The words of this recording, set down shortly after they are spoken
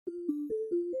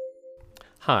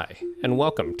Hi, and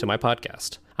welcome to my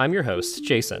podcast. I'm your host,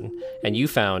 Jason, and you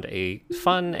found a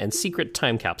fun and secret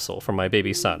time capsule for my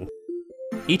baby son.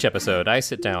 Each episode, I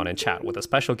sit down and chat with a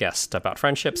special guest about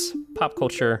friendships, pop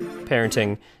culture,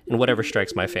 parenting, and whatever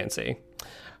strikes my fancy.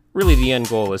 Really, the end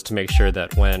goal is to make sure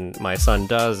that when my son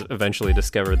does eventually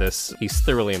discover this, he's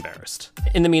thoroughly embarrassed.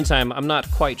 In the meantime, I'm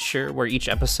not quite sure where each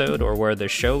episode or where the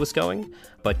show is going,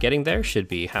 but getting there should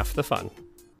be half the fun.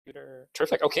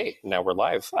 Terrific. Okay, now we're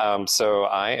live. So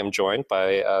I am joined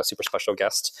by a super special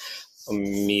guest,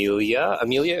 Amelia.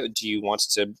 Amelia, do you want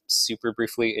to super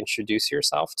briefly introduce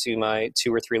yourself to my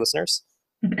 2 or 3 listeners?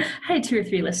 Hi, 2 or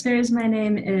 3 listeners. My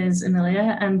name is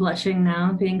Amelia. I'm blushing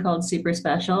now, being called super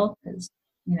special because,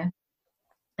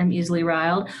 I'm easily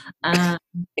riled. I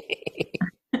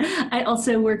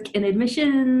also work in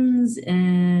admissions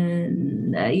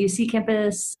in UC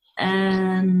campus,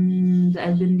 and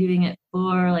I've been doing it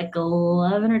for like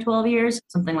 11 or 12 years,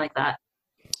 something like that.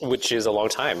 Which is a long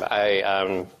time.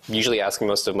 I usually ask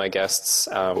most of my guests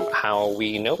how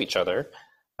we know each other.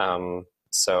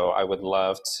 So I would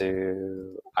love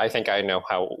to, I think I know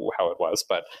how it was,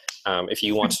 but if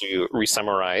you want to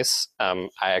re-summarize, I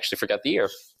actually forget the year.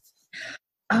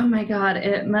 Oh my God,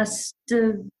 it must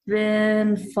have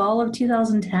been fall of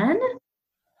 2010?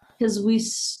 Because we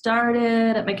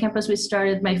started, at my campus,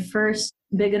 my first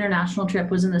big international trip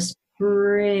was in the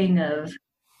spring of,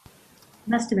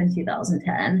 must have been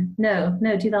 2010. No,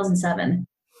 2007.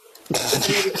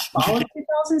 Maybe fall of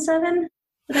 2007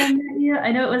 that I met you.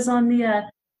 I know it was on the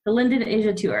Linden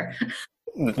Asia tour.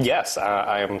 Yes,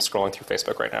 I am scrolling through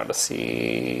Facebook right now to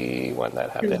see when that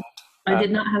happened. I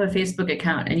did not have a Facebook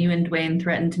account, and you and Dwayne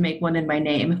threatened to make one in my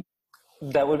name.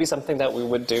 That would be something that we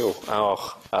would do.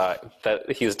 That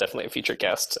he's definitely a featured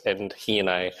guest, and he and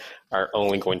I are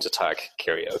only going to talk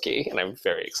karaoke, and I'm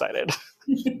very excited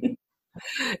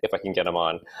if I can get him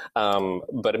on.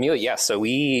 But Amelia, yeah, so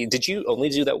did you only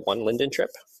do that one Linden trip?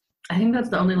 I think that's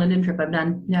the only Linden trip I've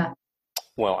done, yeah.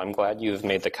 Well, I'm glad you've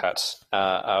made the cut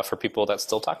for people that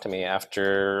still talk to me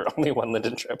after only one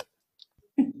Linden trip.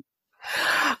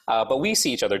 But we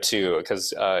see each other too,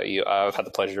 because I've had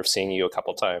the pleasure of seeing you a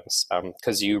couple times,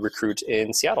 because you recruit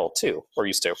in Seattle too, or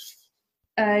used to.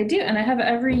 I do, and I have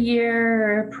every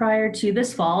year prior to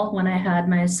this fall when I had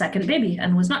my second baby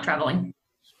and was not traveling.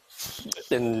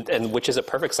 And which is a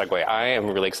perfect segue. I am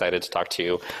really excited to talk to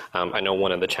you. I know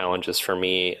one of the challenges for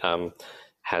me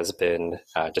has been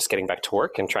just getting back to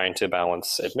work and trying to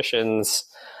balance admissions.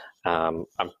 I'm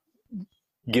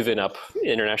given up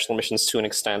international missions to an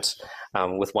extent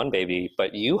with one baby,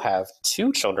 but you have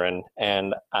 2 children,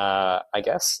 and I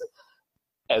guess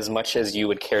as much as you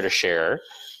would care to share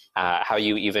how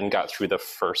you even got through the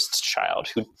first child,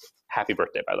 happy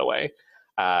birthday, by the way,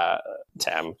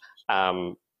 Tam,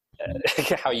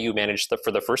 how you managed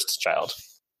for the first child.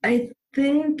 I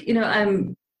think,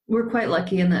 we're quite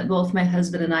lucky in that both my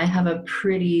husband and I have a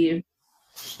pretty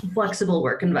flexible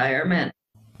work environment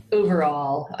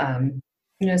overall.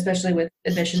 Especially with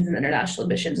admissions and international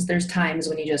admissions, there's times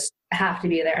when you just have to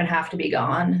be there and have to be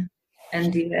gone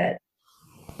and do it.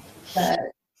 But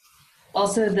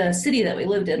also the city that we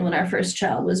lived in when our first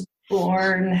child was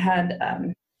born had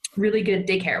really good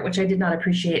daycare, which I did not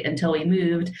appreciate until we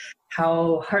moved,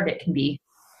 how hard it can be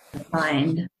to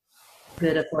find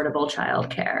good, affordable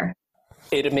childcare.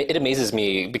 It amazes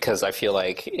me because I feel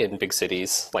like in big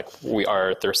cities, like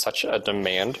there's such a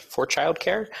demand for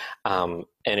childcare, and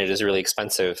it is really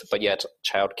expensive. But yet,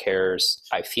 childcares,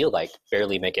 I feel like,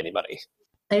 barely make any money.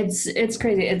 It's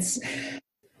crazy.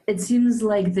 It seems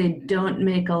like they don't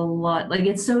make a lot. Like,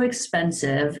 it's so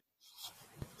expensive,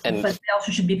 but they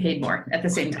also should be paid more at the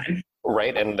same time.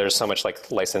 Right, and there's so much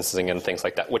like licensing and things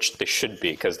like that, which they should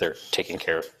be because they're taking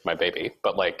care of my baby.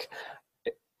 But like,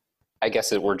 I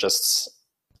guess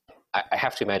I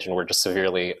have to imagine we're just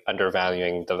severely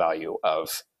undervaluing the value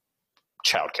of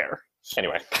childcare.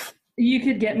 Anyway. You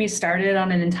could get me started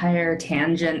on an entire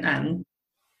tangent.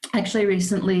 Actually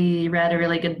recently read a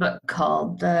really good book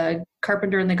called The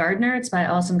Carpenter and the Gardener. It's by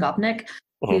Alison Gopnik,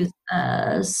 who's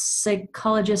a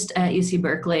psychologist at UC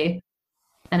Berkeley.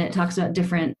 And it talks about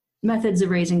different methods of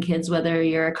raising kids, whether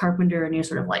you're a carpenter and you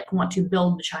sort of like want to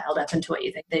build the child up into what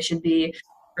you think they should be,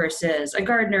 versus a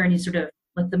gardener and you sort of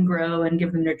let them grow and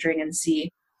give them nurturing and see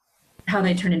how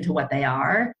they turn into what they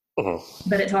are.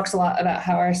 But it talks a lot about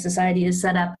how our society is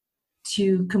set up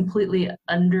to completely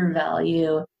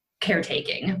undervalue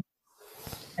caretaking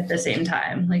at the same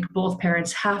time. Like, both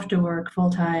parents have to work full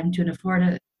time to afford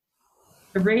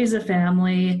to raise a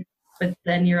family, but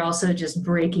then you're also just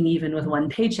breaking even with one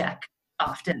paycheck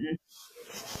often.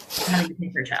 having to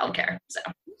pay for childcare. So.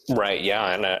 Right.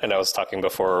 Yeah. And I was talking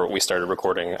before we started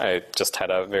recording. I just had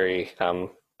a very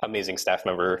amazing staff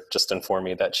member just inform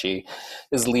me that she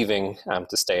is leaving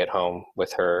to stay at home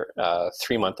with her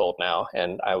 3-month-old now.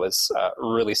 And I was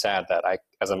really sad that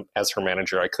as her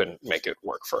manager, I couldn't make it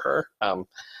work for her,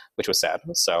 which was sad.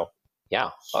 So yeah,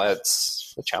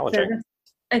 it's challenging.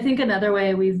 I think another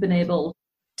way we've been able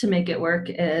to make it work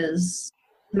is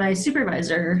my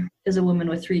supervisor is a woman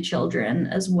with 3 children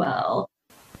as well.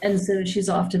 And so she's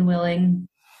often willing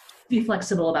to be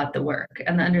flexible about the work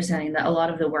and the understanding that a lot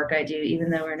of the work I do, even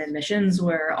though we're in admissions,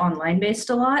 we're online based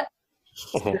a lot.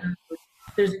 So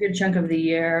there's a good chunk of the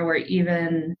year where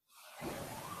even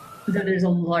though there's a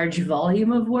large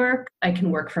volume of work, I can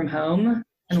work from home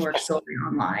and work solely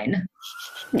online.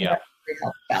 Yeah. That really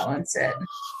helps balance it.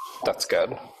 That's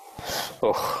good.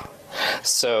 Oh.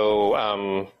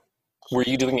 So were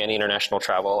you doing any international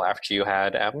travel after you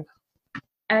had Em?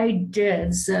 I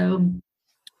did. So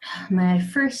my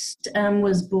first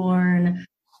was born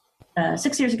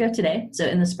 6 years ago today, so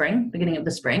in the spring, beginning of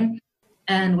the spring.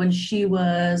 And when she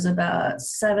was about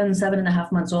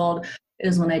 7.5 months old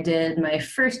is when I did my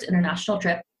first international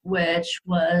trip, which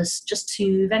was just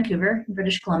to Vancouver,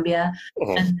 British Columbia,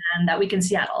 and then that week in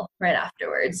Seattle right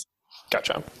afterwards.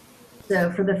 Gotcha.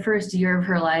 So for the first year of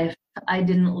her life, I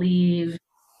didn't leave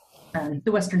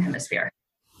the Western Hemisphere.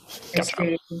 I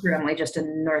stayed only just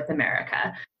in North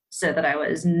America, so that I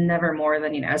was never more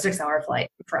than, a 6-hour flight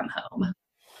from home.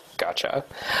 Gotcha.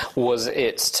 Was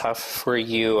it tough for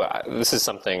you? This is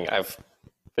something I've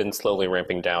been slowly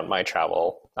ramping down my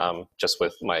travel, just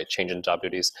with my change in job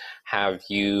duties.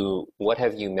 What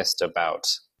did you miss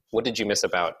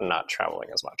about not traveling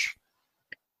as much?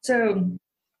 So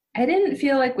I didn't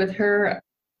feel like with her,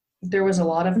 there was a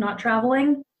lot of not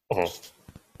traveling.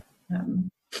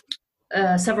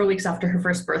 Several weeks after her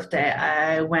first birthday,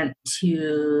 I went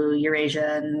to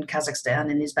Eurasia and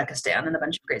Kazakhstan and Uzbekistan and a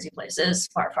bunch of crazy places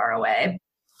far, far away.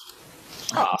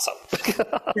 Awesome. So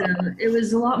it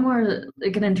was a lot more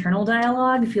like an internal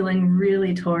dialogue, feeling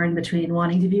really torn between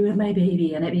wanting to be with my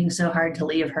baby and it being so hard to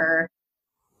leave her,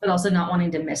 but also not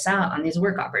wanting to miss out on these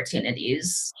work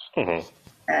opportunities.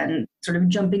 And sort of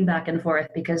jumping back and forth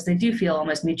because they do feel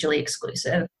almost mutually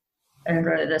exclusive. And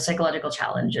the psychological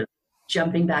challenge of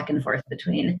jumping back and forth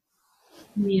between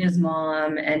me as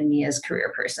mom and me as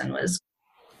career person was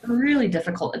a really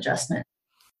difficult adjustment.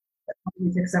 It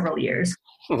probably took several years.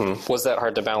 Was that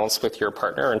hard to balance with your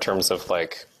partner in terms of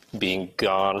like being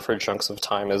gone for chunks of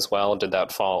time as well? Did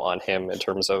that fall on him in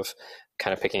terms of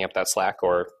kind of picking up that slack,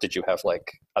 or did you have like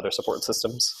other support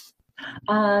systems?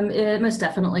 It most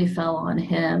definitely fell on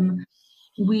him.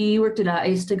 We worked it out. I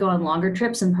used to go on longer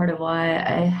trips, and part of why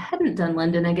I hadn't done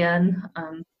London again,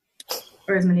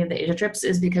 or as many of the Asia trips,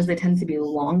 is because they tend to be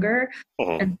longer.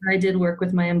 And I did work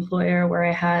with my employer where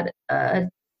I had a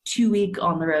 2-week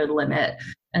on the road limit,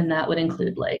 and that would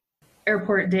include like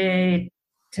airport day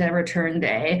to return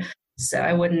day. So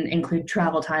I wouldn't include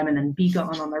travel time and then be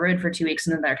gone on the road for 2 weeks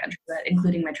in another country, but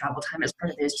including my travel time as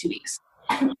part of those 2 weeks.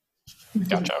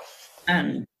 Gotcha.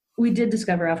 We did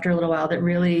discover after a little while that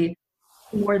really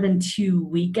more than 2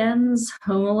 weekends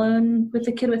home alone with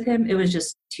the kid with him, it was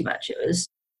just too much. It was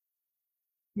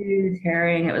too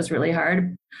tearing. It was really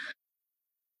hard.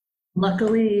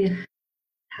 Luckily,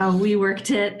 how we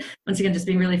worked it, once again, just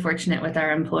being really fortunate with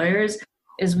our employers,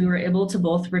 is we were able to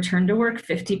both return to work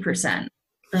 50%.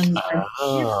 So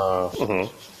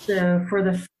for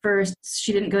the first,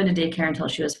 she didn't go into daycare until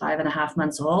she was 5.5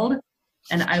 months old.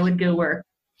 And I would go work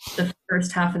the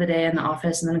first half of the day in the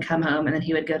office and then come home, and then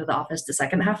he would go to the office the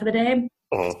second half of the day.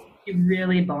 He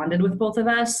really bonded with both of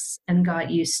us and got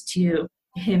used to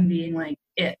him being like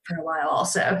it for a while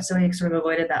also. So he sort of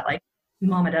avoided that like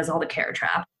mama does all the care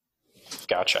trap.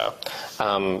 Gotcha.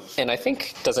 And I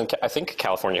think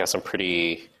California has some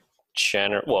pretty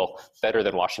better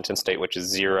than Washington State, which is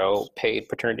 0 paid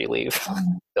paternity leave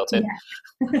built in.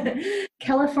 Yeah.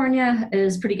 California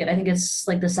is pretty good. I think it's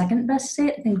like the second best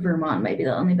state. I think Vermont might be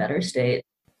the only better state.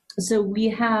 So we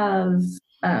have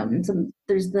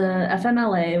there's the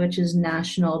FMLA, which is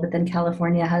national, but then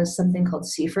California has something called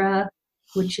CFRA,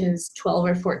 which is 12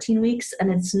 or 14 weeks, and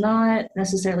it's not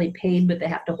necessarily paid, but they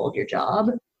have to hold your job.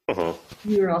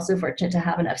 We were also fortunate to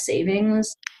have enough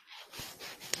savings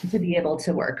to be able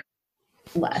to work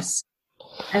less.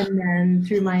 And then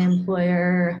through my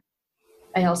employer,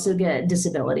 I also get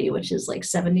disability, which is like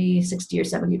 60 or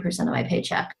 70% of my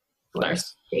paycheck for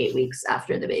 8 weeks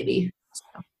after the baby.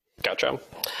 So, gotcha.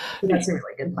 so that's a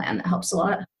really good plan. That helps a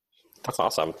lot. That's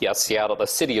awesome. Yeah, the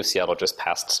city of Seattle just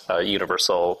passed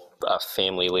universal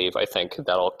family leave. I think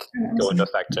that'll go into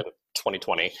effect in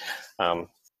 2020.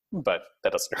 but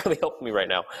that doesn't really help me right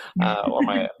now, or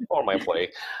my employee.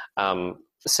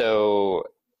 So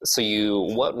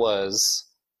what was,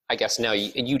 I guess now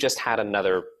you just had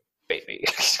another baby.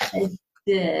 I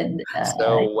did.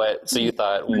 So you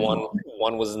thought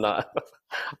one was not.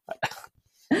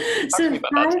 So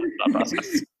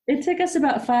it took us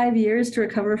about 5 years to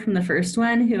recover from the first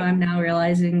one, who I'm now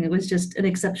realizing it was just an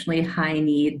exceptionally high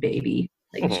need baby.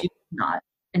 Like she's not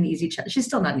an easy child. She's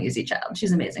still not an easy child.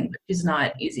 She's amazing, but she's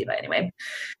not easy by any way.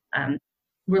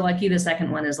 We're lucky the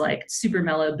second one is like super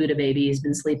mellow Buddha baby. He's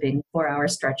been sleeping 4-hour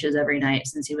stretches every night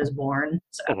since he was born.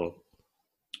 So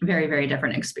very, very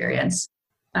different experience.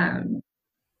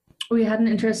 We had an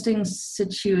interesting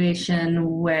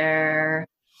situation where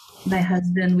my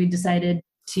husband, we decided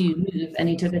to move, and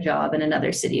he took a job in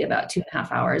another city about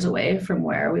 2.5 hours away from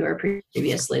where we were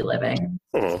previously living.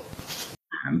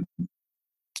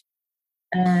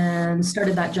 And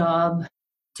started that job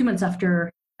 2 months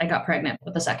after I got pregnant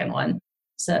with the second one.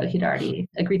 So he'd already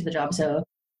agreed to the job. So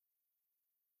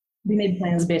we made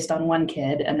plans based on one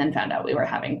kid and then found out we were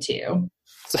having 2.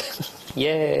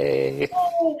 Yay!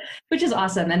 Which is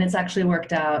awesome. And it's actually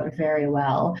worked out very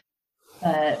well.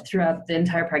 Throughout the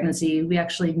entire pregnancy, we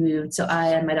actually moved. So I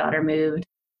and my daughter moved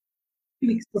 2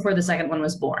 weeks before the second one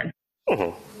was born.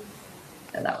 So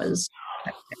that was...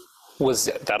 Was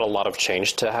that a lot of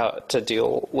change to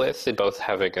deal with, both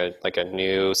having a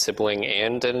new sibling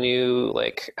and a new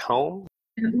home?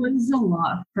 It was a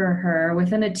lot for her.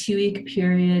 Within a 2-week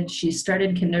period, she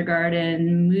started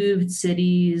kindergarten, moved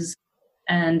cities,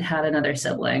 and had another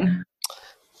sibling.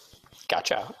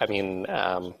 Gotcha. I mean,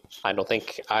 I don't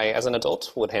think I, as an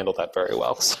adult, would handle that very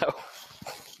well. So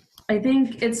I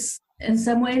think in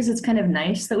some ways, it's kind of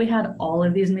nice that we had all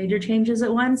of these major changes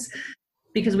at once,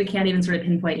 because we can't even sort of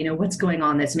pinpoint, what's going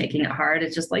on that's making it hard.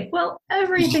 It's just like, well,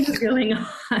 everything's going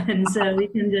on. So we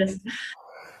can just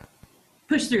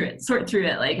push through it, sort through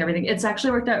it, like everything. It's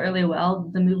actually worked out really well.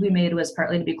 The move we made was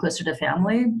partly to be closer to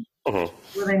family,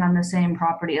 living on the same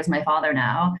property as my father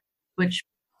now, which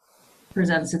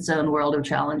presents its own world of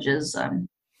challenges, to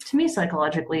me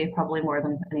psychologically, probably more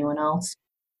than anyone else.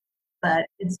 But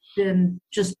it's been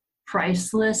just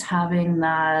priceless having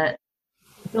that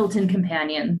built-in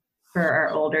companion for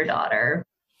our older daughter.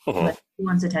 Who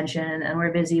wants attention and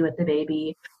we're busy with the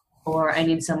baby, or I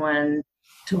need someone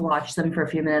to watch them for a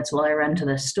few minutes while I run to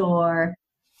the store.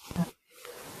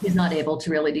 He's not able to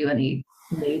really do any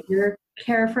major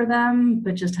care for them,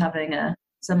 but just having a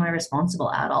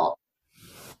semi-responsible adult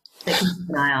that can keep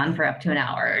an eye on for up to an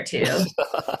hour or 2.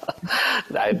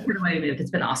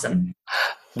 It's been awesome.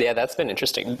 Yeah, that's been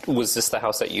interesting. Was this the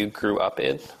house that you grew up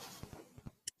in?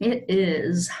 It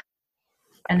is.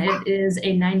 And it is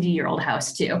a 90-year-old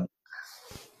house too.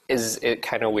 Is it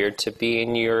kind of weird to be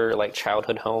in your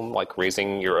childhood home,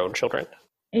 raising your own children?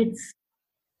 It's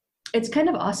kind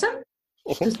of awesome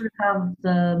to sort of have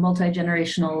the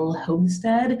multi-generational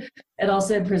homestead. It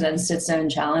also presents its own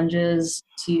challenges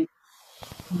to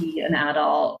be an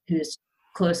adult who's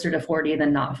closer to 40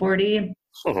 than not 40,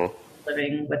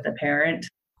 living with a parent,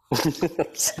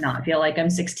 not feel like I'm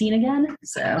 16 again.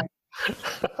 So.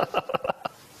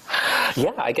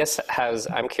 Yeah, I guess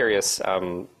I'm curious,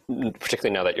 particularly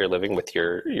now that you're living with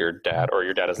your dad, or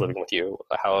your dad is living with you,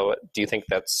 how do you think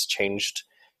that's changed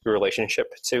your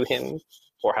relationship to him,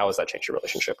 or how has that changed your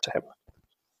relationship to him?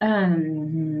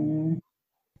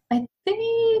 I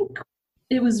think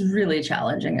it was really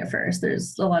challenging at first.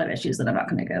 There's a lot of issues that I'm not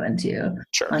going to go into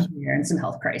on here, and some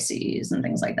health crises and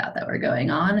things like that were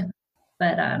going on.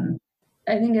 But I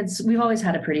think we've always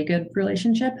had a pretty good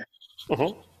relationship.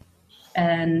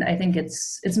 And I think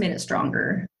it's made it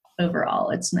stronger overall.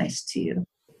 It's nice to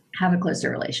have a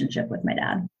closer relationship with my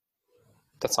dad.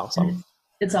 That's awesome.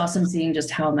 It's awesome seeing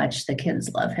just how much the kids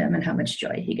love him and how much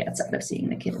joy he gets out of seeing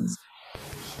the kids.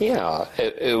 Yeah,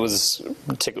 it was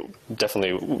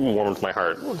definitely warmed my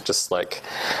heart. Just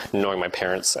knowing my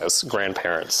parents as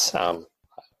grandparents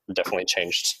definitely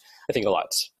changed, I think, a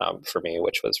lot for me,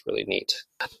 which was really neat.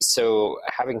 So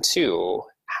having 2,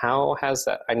 how has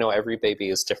that, I know every baby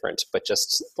is different, but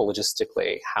just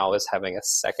logistically, how has having a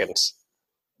second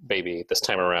baby this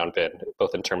time around been,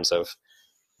 both in terms of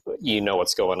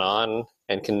what's going on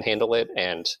and can handle it,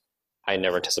 and I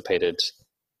never anticipated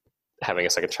having a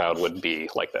second child would be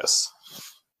like this?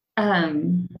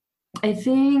 I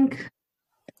think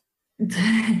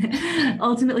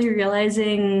ultimately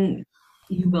realizing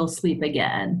you will sleep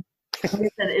again. Like I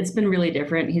said, it's been really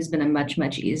different. He's been a much,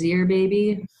 much easier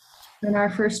baby than our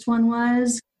first one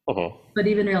was. But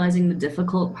even realizing the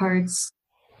difficult parts,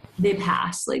 they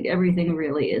pass. Everything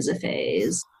really is a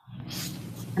phase.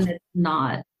 And it's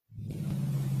not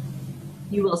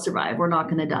you will survive. We're not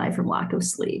going to die from lack of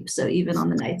sleep. So even on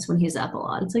the nights when he's up a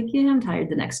lot, it's like, yeah, I'm tired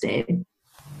the next day,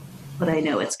 but I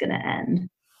know it's going to end.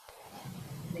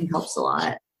 I think helps a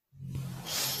lot.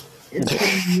 It's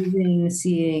been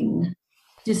amazing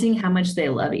seeing how much they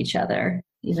love each other,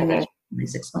 even though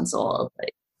he's 6 months old.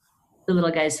 Like, the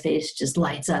little guy's face just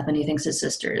lights up and he thinks his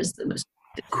sister is the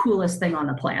coolest thing on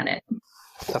the planet.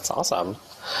 That's awesome.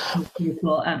 It's pretty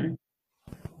cool.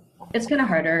 It's kind of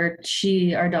harder.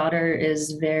 Our daughter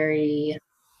is very,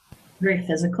 very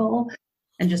physical,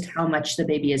 and just how much the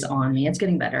baby is on me. It's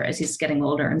getting better as he's getting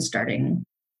older and starting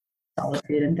solid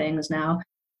food and things now.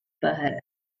 But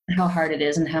how hard it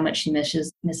is and how much she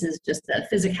misses just the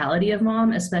physicality of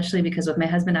mom, especially because with my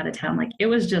husband out of town, like, it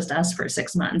was just us for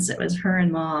 6 months. It was her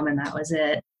and mom, and that was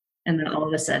it. And then all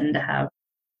of a sudden to have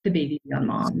the baby be on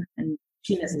mom, and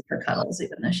she misses her cuddles,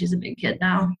 even though she's a big kid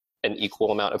now. An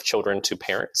equal amount of children to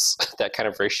parents. That kind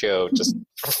of ratio just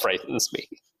frightens me.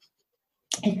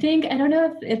 I don't know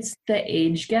if it's the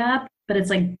age gap, but it's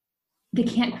like they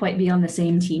can't quite be on the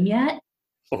same team yet.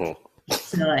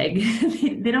 So like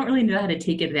they don't really know how to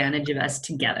take advantage of us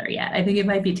together yet. I think it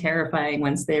might be terrifying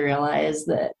once they realize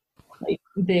that, like,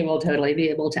 they will totally be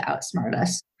able to outsmart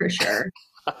us for sure.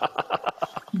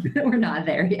 But we're not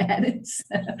there yet.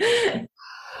 So.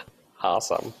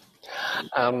 Awesome.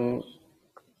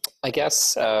 I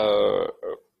guess that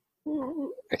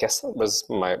was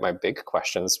my big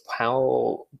questions.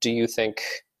 How do you think,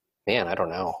 man, I don't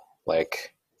know,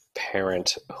 like,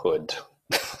 parenthood?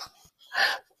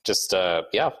 Just,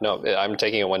 I'm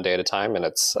taking it one day at a time, and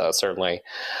it's certainly,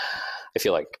 I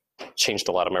feel like, changed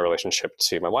a lot of my relationship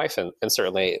to my wife, and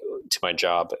certainly to my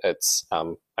job. It's,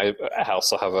 I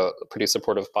also have a pretty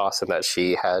supportive boss in that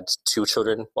she had 2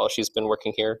 children while she's been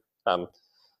working here.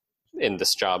 In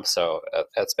this job. So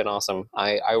it's been awesome.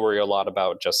 I worry a lot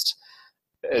about, just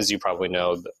as you probably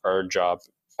know, our job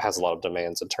has a lot of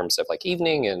demands in terms of like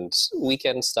evening and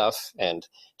weekend stuff, and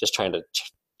just trying to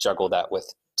juggle that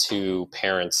with 2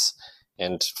 parents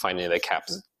and finding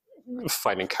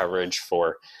coverage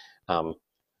for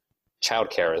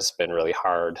childcare has been really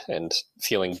hard, and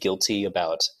feeling guilty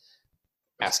about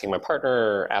asking my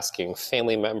partner, asking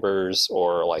family members,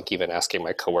 or like even asking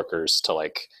my coworkers to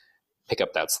like pick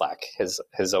up that slack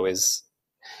has always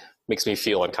makes me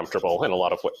feel uncomfortable, and a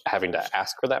lot of having to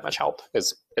ask for that much help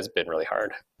has been really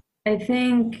hard. I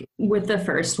think with the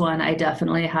first one, I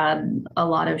definitely had a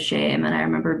lot of shame, and I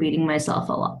remember beating myself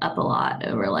up a lot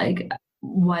over like,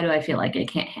 why do I feel like I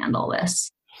can't handle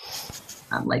this?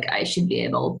 Like, I should be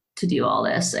able to do all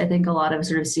this. I think a lot of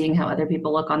sort of seeing how other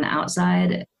people look on the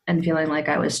outside and feeling like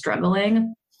I was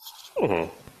struggling.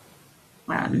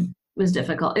 Was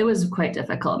difficult. It was quite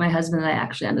difficult. My husband and I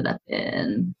actually ended up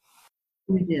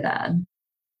we did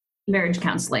marriage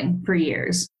counseling for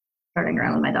years, starting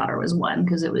around when my daughter was 1,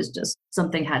 because it was just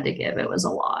something had to give. It was a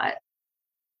lot.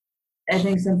 I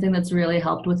think something that's really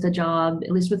helped with the job,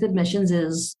 at least with admissions,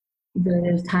 is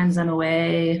the times I'm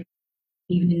away,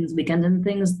 evenings, weekends, and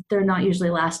things, they're not usually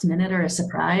last minute or a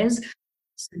surprise.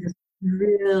 So just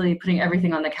really putting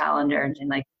everything on the calendar and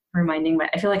like reminding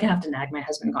I feel like I have to nag my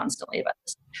husband constantly about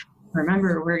this.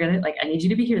 Remember, we're going to, like, I need you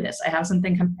to be here this. I have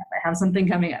something coming up. I have something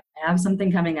coming up.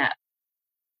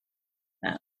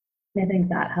 I think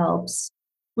that helps.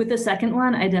 With the second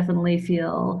one, I definitely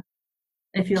feel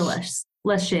less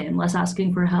shame, less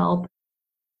asking for help.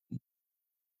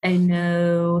 I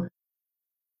know,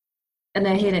 and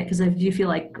I hate it because I do feel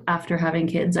like after having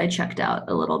kids, I checked out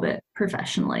a little bit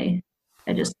professionally.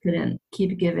 I just couldn't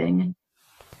keep giving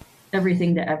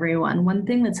everything to everyone. One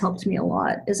thing that's helped me a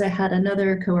lot is I had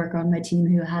another coworker on my team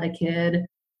who had a kid.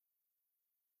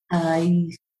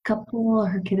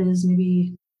 Her kid is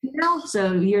maybe now,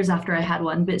 so years after I had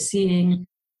one, but seeing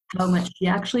how much she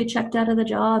actually checked out of the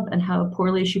job and how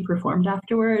poorly she performed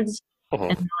afterwards, and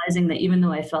realizing that even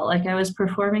though I felt like I was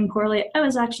performing poorly, I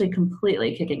was actually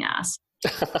completely kicking ass.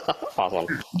 Awesome.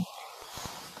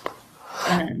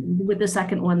 And with the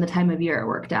second one, the time of year it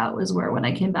worked out was where, when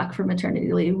I came back from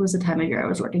maternity leave, was the time of year I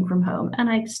was working from home, and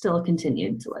I still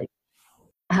continued to like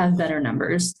have better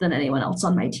numbers than anyone else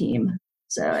on my team.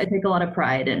 So I take a lot of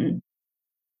pride in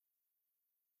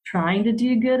trying to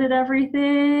do good at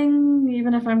everything,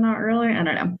 even if I'm not really, I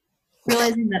don't know.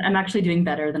 Realizing that I'm actually doing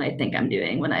better than I think I'm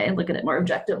doing when I look at it more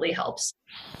objectively helps.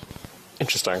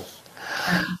 Interesting.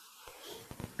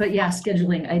 But yeah,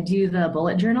 scheduling. I do the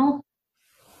bullet journal.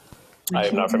 I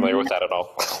am not familiar with that at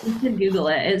all. You can Google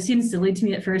it. It seems silly to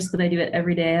me at first, but I do it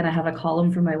every day, and I have a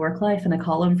column for my work life and a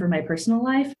column for my personal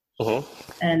life.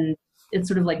 And it's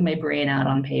sort of like my brain out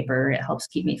on paper. It helps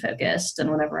keep me focused. And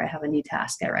whenever I have a new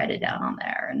task, I write it down on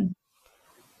there. And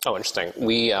oh, interesting.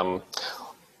 We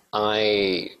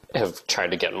I have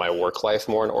tried to get my work life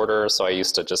more in order. So I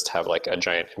used to just have like a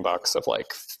giant inbox of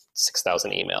like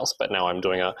 6,000 emails, but now I'm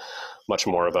doing a much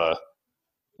more of a,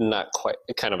 not quite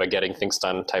kind of a getting things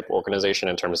done type organization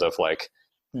in terms of like,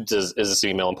 is this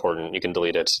email important? You can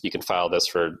delete it. You can file this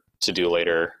for to do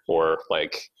later, or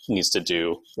like needs to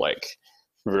do like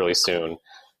really soon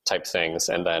type things.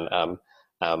 And then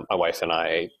my wife and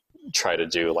I try to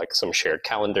do like some shared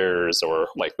calendars, or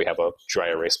like we have a dry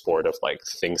erase board of like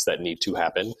things that need to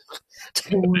happen.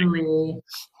 Totally.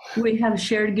 We have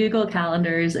shared Google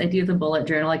calendars. I do the bullet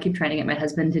journal. I keep trying to get my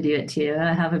husband to do it too.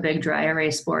 I have a big dry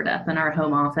erase board up in our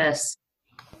home office.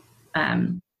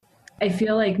 I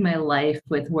feel like my life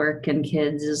with work and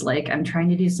kids is like I'm trying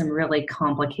to do some really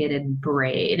complicated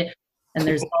braid, and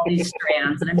there's all these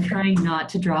strands, and I'm trying not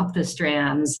to drop the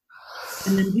strands.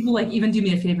 And then people like even do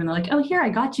me a favor and they're like, oh, here, I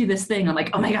got you this thing. I'm like,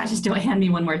 oh my gosh, just don't hand me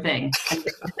one more thing. And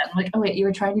I'm like, oh wait, you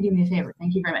were trying to do me a favor.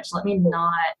 Thank you very much. Let me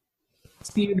not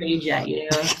spew rage at you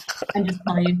and just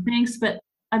tell you thanks, but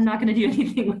I'm not going to do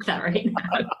anything with that right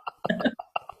now.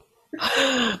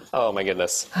 Oh my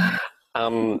goodness.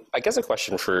 I guess a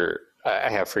question I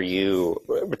have for you,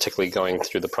 particularly going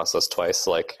through the process twice,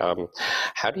 like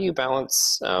how do you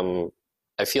balance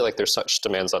I feel like there's such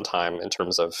demands on time in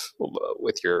terms of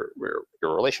with your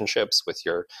relationships, with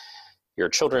your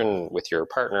children, with your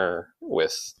partner,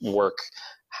 with work.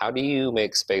 How do you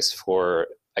make space for,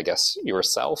 I guess,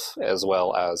 yourself as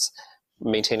well as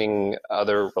maintaining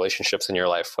other relationships in your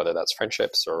life, whether that's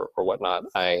friendships or whatnot?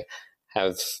 I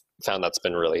have found that's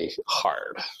been really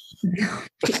hard.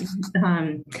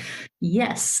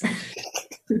 Yes.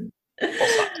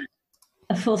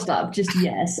 Full stop. Just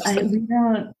yes.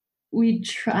 We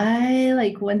try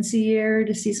like once a year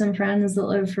to see some friends that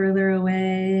live further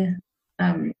away.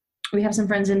 We have some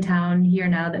friends in town here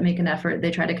now that make an effort.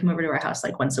 They try to come over to our house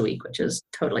like once a week, which is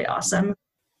totally awesome.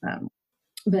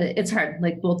 But it's hard.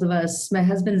 Like both of us, my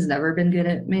husband's never been good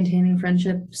at maintaining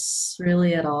friendships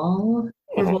really at all.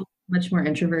 We're both much more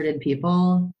introverted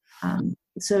people.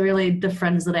 So really the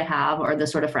friends that I have are the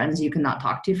sort of friends you cannot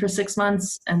talk to for 6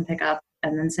 months and pick up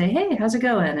and then say, hey, how's it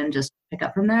going? And just pick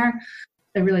up from there.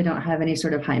 I really don't have any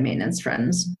sort of high maintenance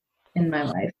friends in my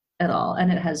life at all.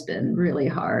 And it has been really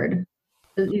hard,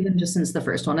 even just since the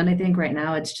first one. And I think right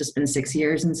now it's just been 6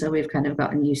 years. And so we've kind of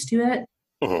gotten used to it,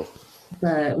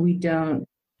 but we don't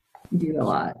do a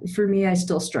lot. For me, I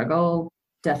still struggle,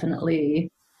 definitely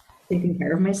taking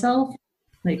care of myself,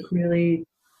 like really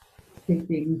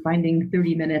finding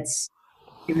 30 minutes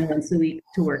even once a week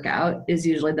to work out is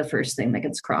usually the first thing that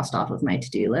gets crossed off of my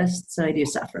to-do list. So I do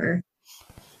suffer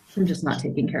from just not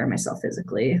taking care of myself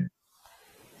physically.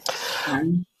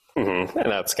 And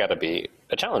that's got to be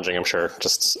challenging, I'm sure.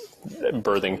 Just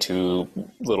birthing two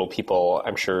little people,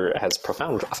 I'm sure has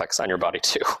profound effects on your body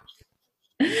too.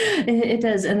 It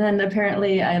does. And then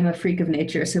apparently I'm a freak of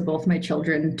nature. So both my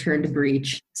children turned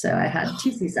breech. So I had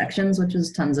 2 C-sections, which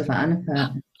was tons of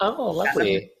fun. Oh,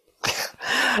 lovely.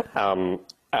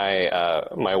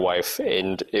 My wife,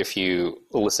 and if you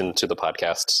listen to the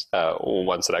podcast,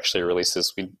 once it actually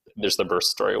releases, there's the birth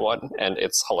story one, and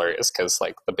it's hilarious because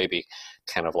like the baby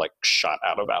kind of like shot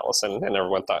out of Allison, and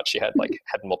everyone thought she had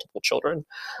multiple children.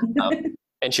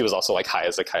 And she was also like high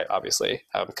as a kite, obviously,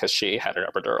 because she had an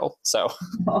epidural. So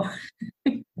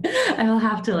I will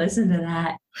have to listen to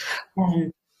that.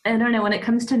 I don't know, when it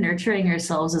comes to nurturing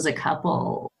yourselves as a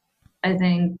couple, I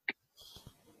think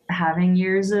having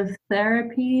years of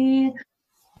therapy,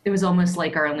 it was almost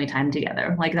like our only time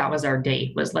together. Like that was our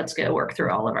date, was let's go work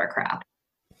through all of our crap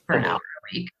for an hour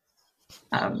a week.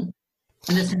 And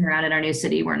this time around in our new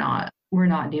city, we're not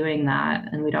doing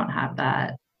that, and we don't have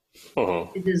that.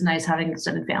 It is nice having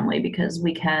extended family because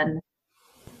the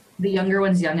younger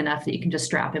one's young enough that you can just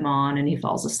strap him on and he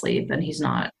falls asleep, and he's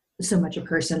not so much a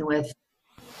person with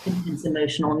intense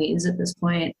emotional needs at this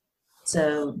point.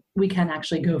 So we can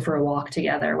actually go for a walk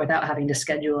together without having to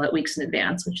schedule it weeks in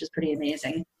advance, which is pretty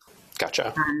amazing.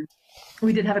 Gotcha.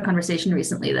 We did have a conversation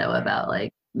recently though about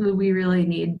like, we really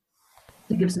need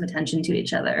to give some attention to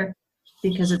each other,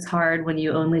 because it's hard when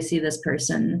you only see this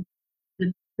person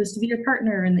that's supposed to be your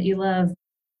partner and that you love.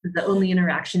 The only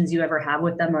interactions you ever have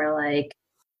with them are like,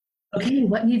 okay,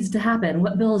 what needs to happen?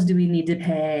 What bills do we need to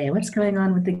pay? What's going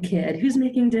on with the kid? Who's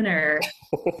making dinner?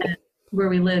 And where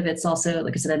we live, it's also,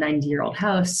 like I said, a 90-year-old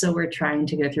house. So we're trying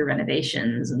to go through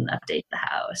renovations and update the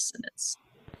house. And it's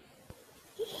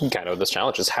kind of this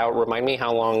challenge is remind me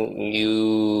how long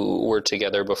you were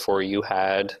together before you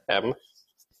had M?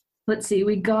 Let's see,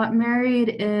 we got married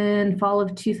in fall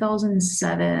of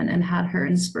 2007 and had her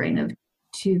in spring of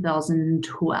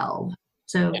 2012.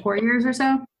 So 4 years or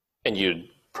so. And you'd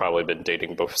probably been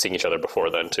seeing each other before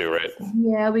then too, right?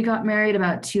 Yeah, we got married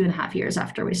about 2.5 years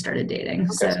after we started dating.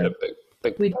 Okay, So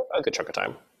a good chunk of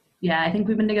time. yeah, I think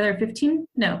we've been together 15.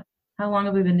 No, how long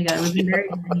have we been together? We've been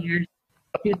married 9 years.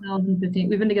 2015.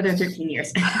 We've been together 13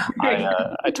 years. I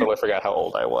totally forgot how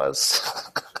old I was.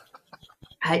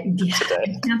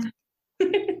 Today.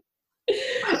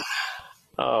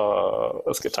 Oh,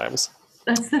 those good times.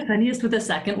 That's the funniest with the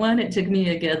second one. It took me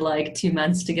a good 2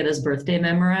 months to get his birthday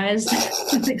memorized.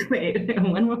 Like, wait,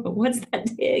 what's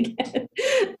that day again?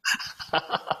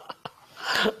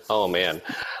 Oh man.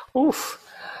 Oof.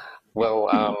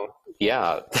 Well,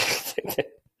 yeah.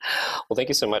 Well, thank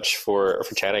you so much for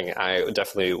chatting. I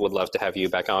definitely would love to have you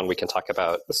back on. We can talk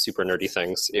about super nerdy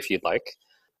things if you'd like.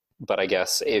 But I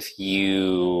guess if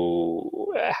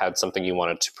you had something you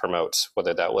wanted to promote,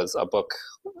 whether that was a book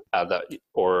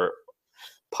or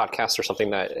podcast or something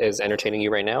that is entertaining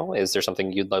you right now, is there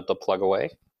something you'd love to plug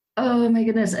away? Oh my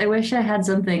goodness, I wish I had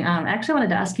something. I actually wanted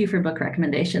to ask you for book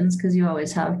recommendations because you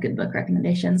always have good book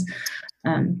recommendations.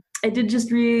 I did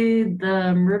just read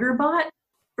the Murderbot,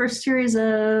 first series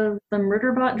of the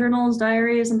Murderbot journals,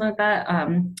 diaries, something like that.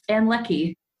 Anne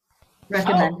Leckie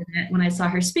recommended it when I saw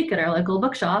her speak at our local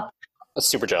bookshop.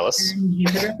 Super jealous. And you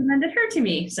had recommended her to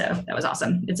me, so that was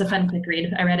awesome. It's a fun, quick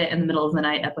read. I read it in the middle of the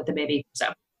night up with the baby, so.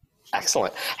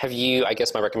 Excellent. I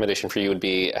guess my recommendation for you would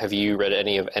be, have you read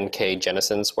any of N.K.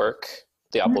 Jenison's work,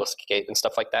 The Obelisk Gate and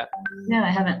stuff like that? No, I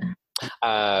haven't.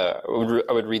 I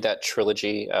would read that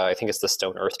trilogy. I think it's the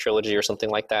Stone Earth trilogy or something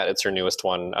like that. It's her newest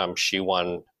one. She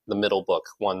won, the middle book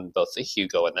won both the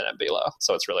Hugo and the Nebula,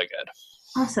 so it's really good.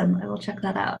 Awesome. I will check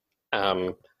that out.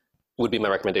 Would be my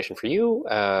recommendation for you.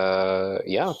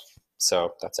 Yeah,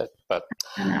 so that's it. But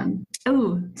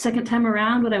second time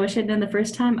around, what I wish I'd done the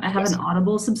first time, I have an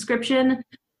Audible subscription,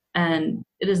 and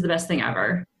it is the best thing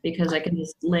ever because I can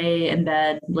just lay in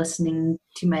bed listening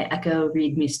to my Echo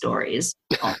read me stories.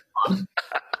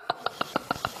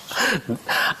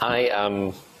 I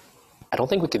don't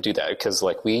think we could do that because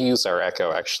we use our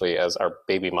Echo actually as our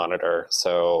baby monitor.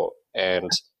 So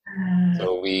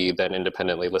we then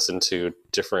independently listen to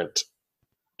different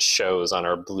shows on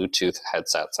our Bluetooth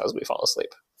headsets as we fall asleep.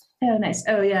 Oh, nice.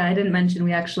 Oh, yeah. I didn't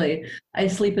mention I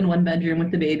sleep in one bedroom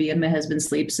with the baby and my husband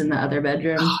sleeps in the other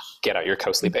bedroom. Get out your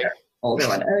co-sleeping. Older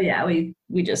one. Oh, yeah. We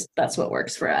just, that's what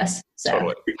works for us. So.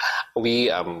 Totally. We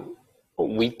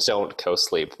don't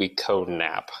co-sleep. We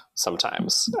co-nap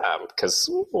sometimes because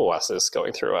Wes is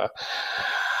going through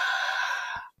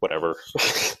whatever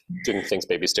doing things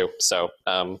babies do. So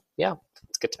yeah,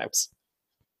 it's good times.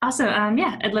 Awesome.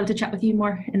 Yeah, I'd love to chat with you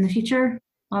more in the future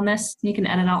on this. You can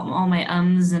edit out all my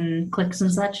ums and clicks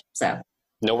and such. So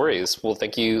no worries. Well,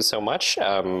 thank you so much.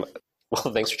 Well,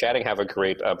 thanks for chatting. Have a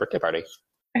great birthday party.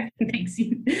 Thanks.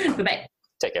 Bye-bye.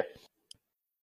 Take care.